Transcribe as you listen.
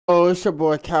It's your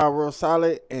boy Cal Real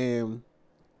Solid, and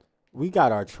we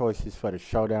got our choices for the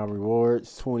Showdown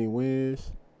rewards, 20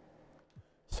 wins.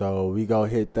 So we go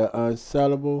hit the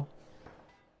unsellable.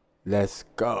 Let's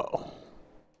go.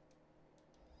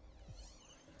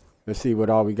 Let's see what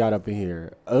all we got up in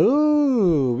here.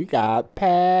 Ooh, we got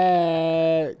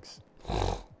packs.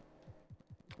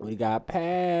 We got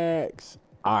packs.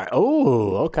 All right.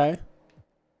 Ooh, okay.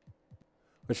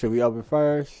 What should we open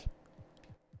first?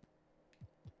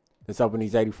 Let's open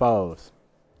these 84s.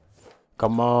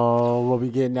 Come on, what we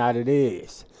getting out of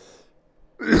this?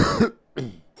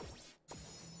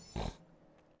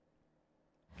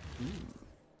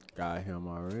 Got him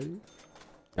already.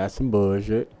 That's some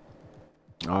bullshit.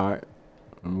 All right,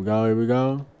 here we go. Here we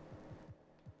go.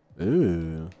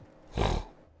 Ooh,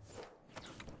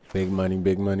 big money,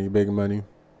 big money, big money.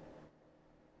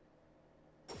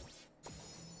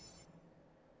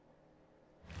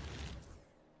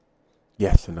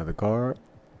 Yes, another card.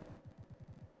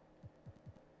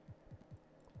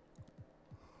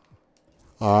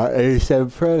 All right,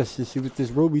 87 press. Let's see what this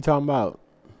Ruby talking about.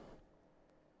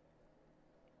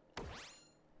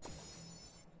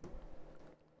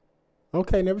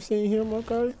 Okay, never seen him.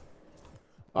 Okay.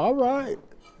 All right.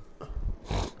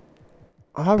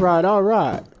 All right, all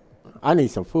right. I need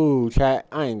some food, chat.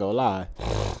 I ain't gonna lie.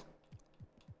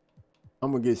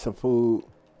 I'm gonna get some food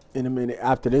in a minute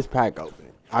after this pack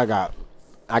open. I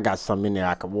got something in there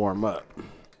I can warm up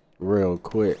real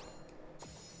quick.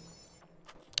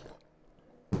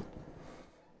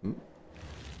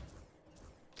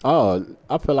 Oh,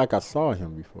 I feel like I saw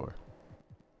him before.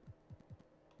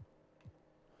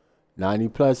 90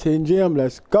 plus hidden gem.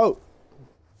 Let's go.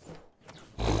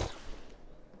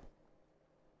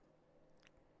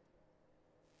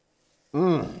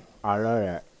 I love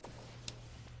that.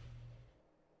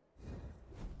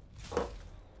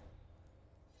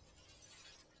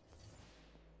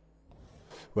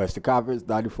 Western Conference,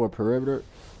 94 perimeter.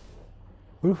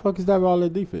 Who the fuck is that with all the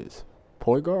defense?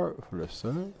 Point guard for the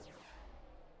Suns?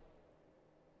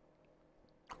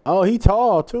 Oh, he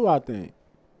tall too, I think.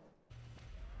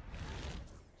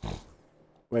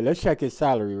 Wait, let's check his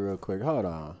salary real quick. Hold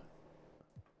on.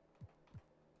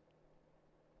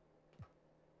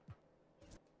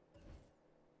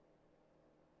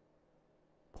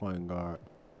 Point guard.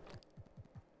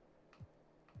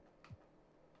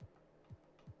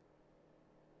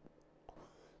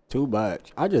 Too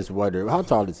much. I just wonder, how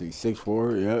tall is he?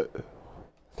 6'4"? Yeah.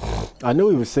 I knew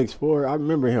he was 6'4". I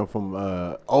remember him from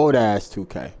old ass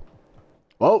 2K.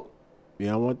 Oh, you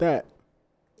don't want that.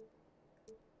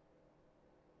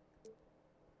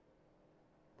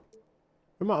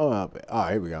 Where my own up at? All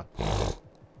right, here we go.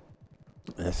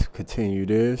 Let's continue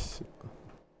this.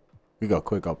 We go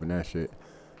quick open that shit.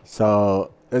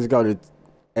 So let's go to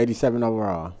 87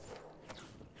 overall.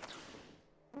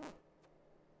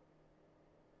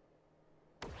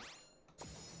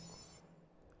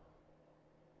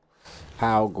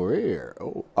 Hal Greer.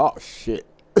 Oh shit.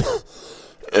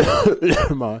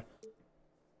 Never mind.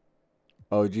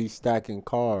 OG stacking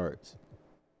cards.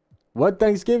 What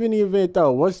Thanksgiving event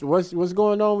though? What's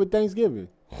going on with Thanksgiving?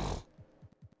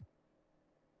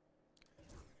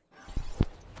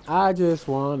 I just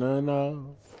wanna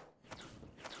know.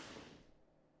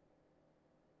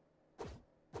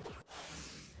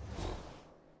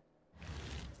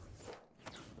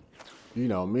 You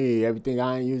know me, everything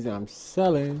I ain't using, I'm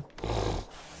selling.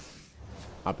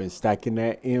 I've been stacking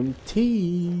that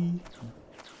MT.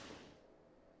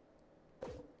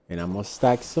 And I'm gonna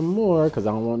stack some more because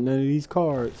I don't want none of these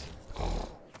cards.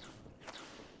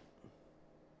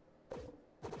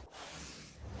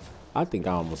 I think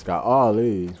I almost got all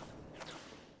these.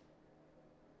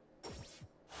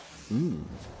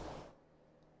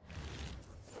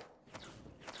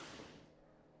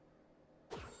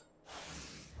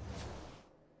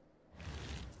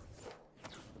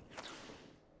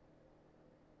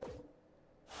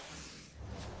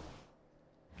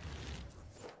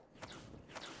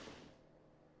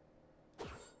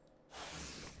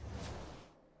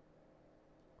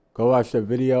 Go watch the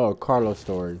video of Carlos'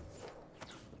 story.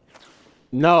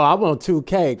 No, I want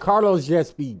 2K. Carlos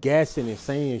just be guessing and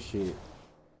saying shit.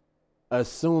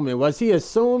 Assuming. Was he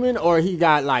assuming or he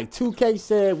got like 2K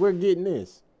said we're getting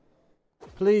this?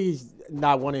 Please,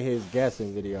 not one of his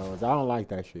guessing videos. I don't like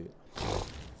that shit.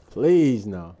 Please,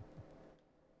 no.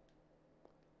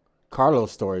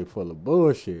 Carlos' story full of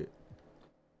bullshit.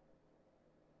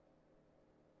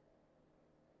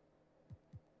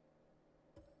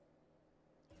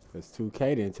 Because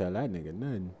 2K didn't tell that nigga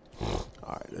nothing.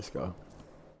 Alright, let's go.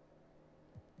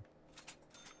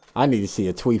 I need to see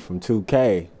a tweet from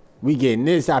 2K. We getting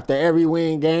this after every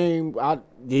win game. Did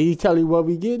he tell you what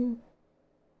we getting?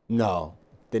 No.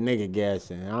 The nigga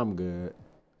guessing. I'm good.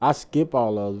 I skip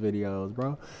all those videos,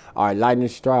 bro. All right, lightning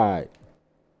stride.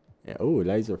 Yeah, ooh,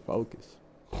 laser focus.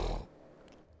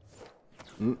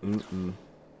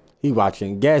 He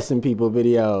watching guessing people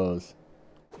videos.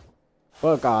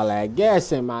 Fuck all that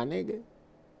guessing, my nigga.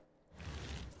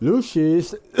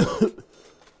 Lucius.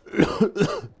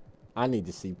 I need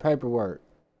to see paperwork.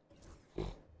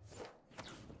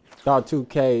 Thought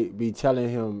 2K be telling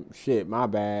him shit, my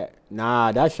bad.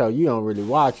 Nah, that show you don't really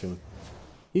watch him.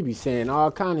 He be saying all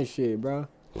kind of shit, bro.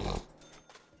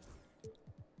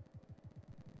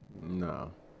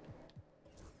 No.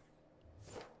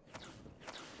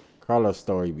 Carlos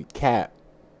story be cap.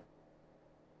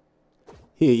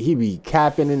 He be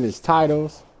capping in his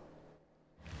titles.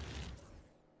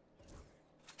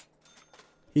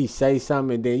 He say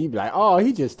something and then you be like, oh,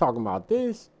 he just talking about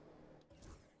this.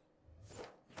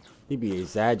 He be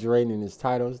exaggerating in his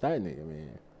titles. That nigga,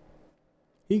 man.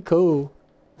 He cool.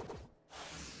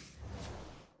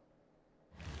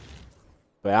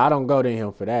 But I don't go to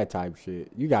him for that type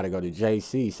shit. You got to go to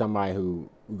JC, somebody who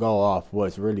go off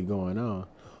what's really going on.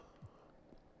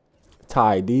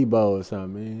 Ty Debo or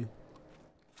something, man.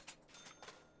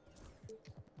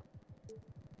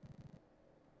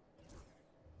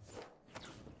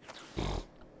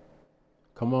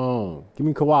 Come on. Give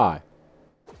me Kawhi.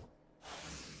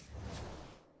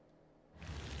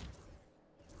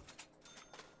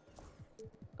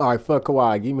 All right, fuck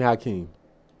Kawhi. Give me Hakeem.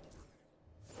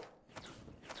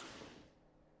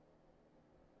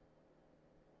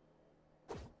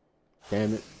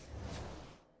 Damn it.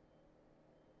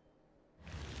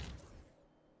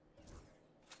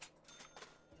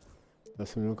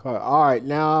 That's a new card. All right,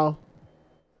 now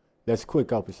let's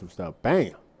quick open some stuff.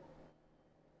 Bam.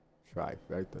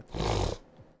 Trifecta.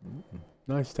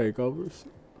 Nice takeovers.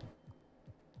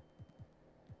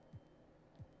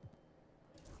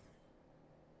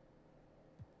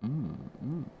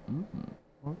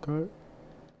 Okay.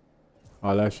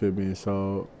 All that shit being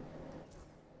sold.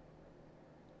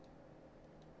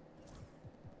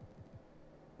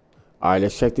 All right,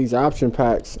 let's check these option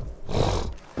packs.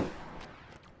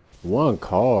 One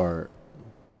card.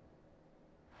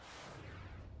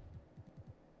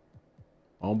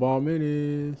 On ball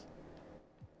minis.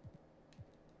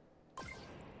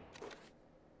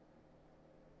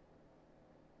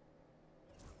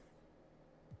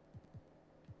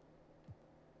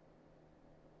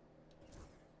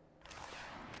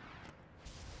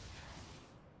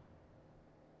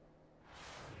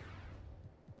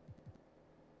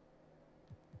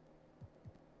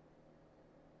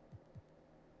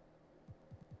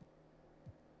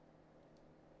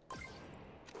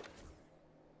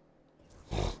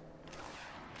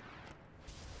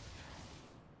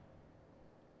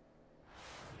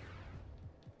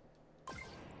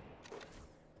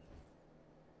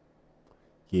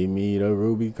 Give me the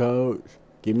Ruby coach.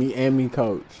 Give me Emmy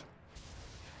coach.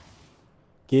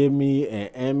 Give me an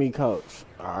Emmy coach.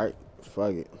 All right,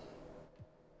 fuck it.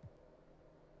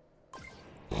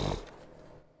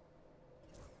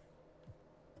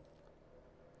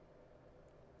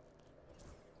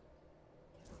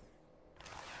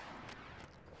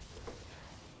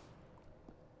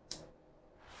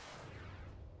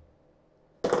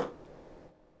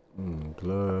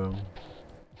 Glove.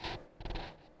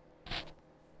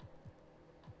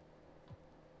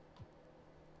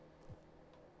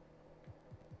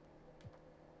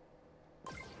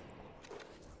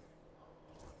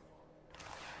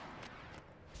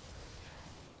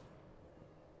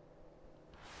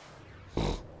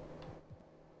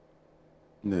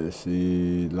 Let's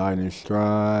see, lightning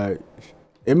strike,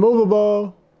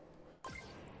 immovable.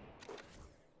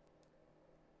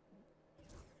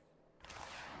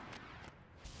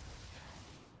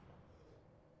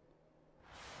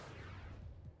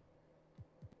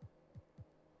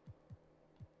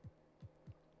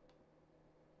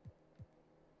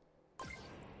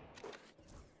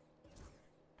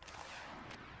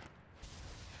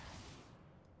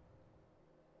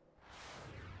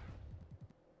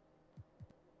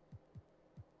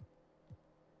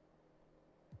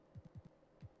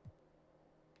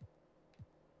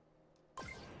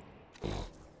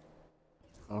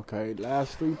 Okay,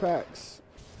 last 3 packs.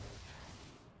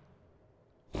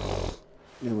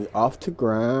 Then we off to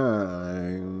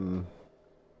grind.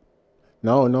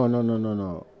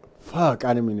 No. Fuck,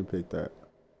 I didn't mean to pick that.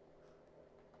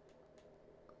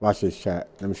 Watch this chat.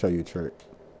 Let me show you a trick.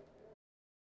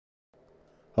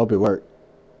 Hope it worked.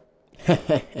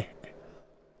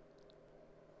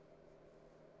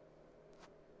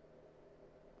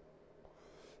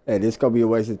 Hey, this gonna be a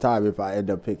waste of time if I end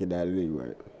up picking that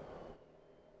anyway.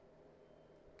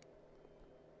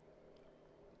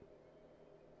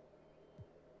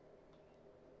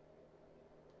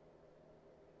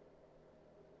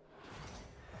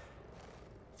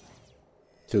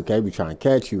 K be trying to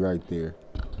catch you right there.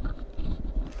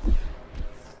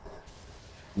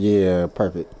 Yeah,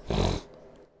 perfect.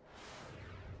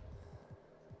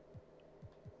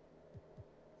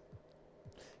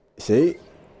 See?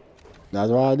 That's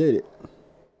why I did it.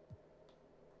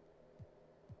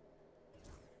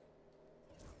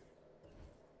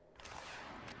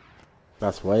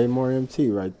 That's way more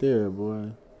MT right there,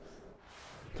 boy.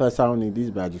 Plus, I don't need these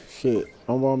badges for shit.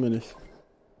 No more minutes.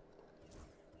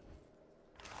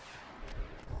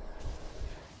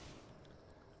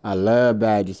 I love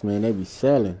badges, man. They be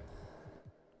selling.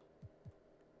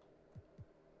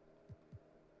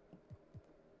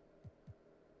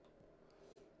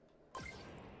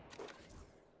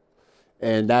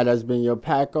 And that has been your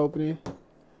pack opening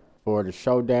for the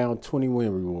Showdown 20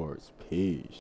 win rewards. Peace.